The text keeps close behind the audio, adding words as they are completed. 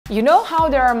You know how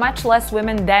there are much less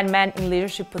women than men in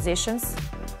leadership positions?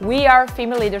 We are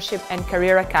Female Leadership and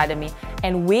Career Academy,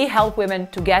 and we help women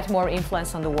to get more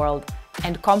influence on the world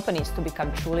and companies to become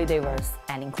truly diverse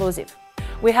and inclusive.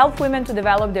 We help women to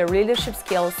develop their leadership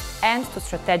skills and to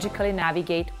strategically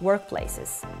navigate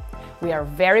workplaces. We are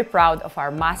very proud of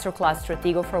our Masterclass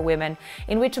Stratego for Women,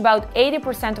 in which about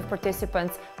 80% of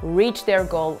participants reach their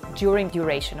goal during the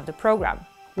duration of the program,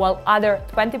 while other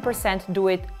 20% do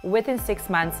it within 6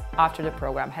 months after the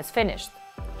program has finished.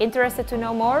 Interested to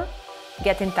know more?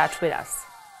 Get in touch with us.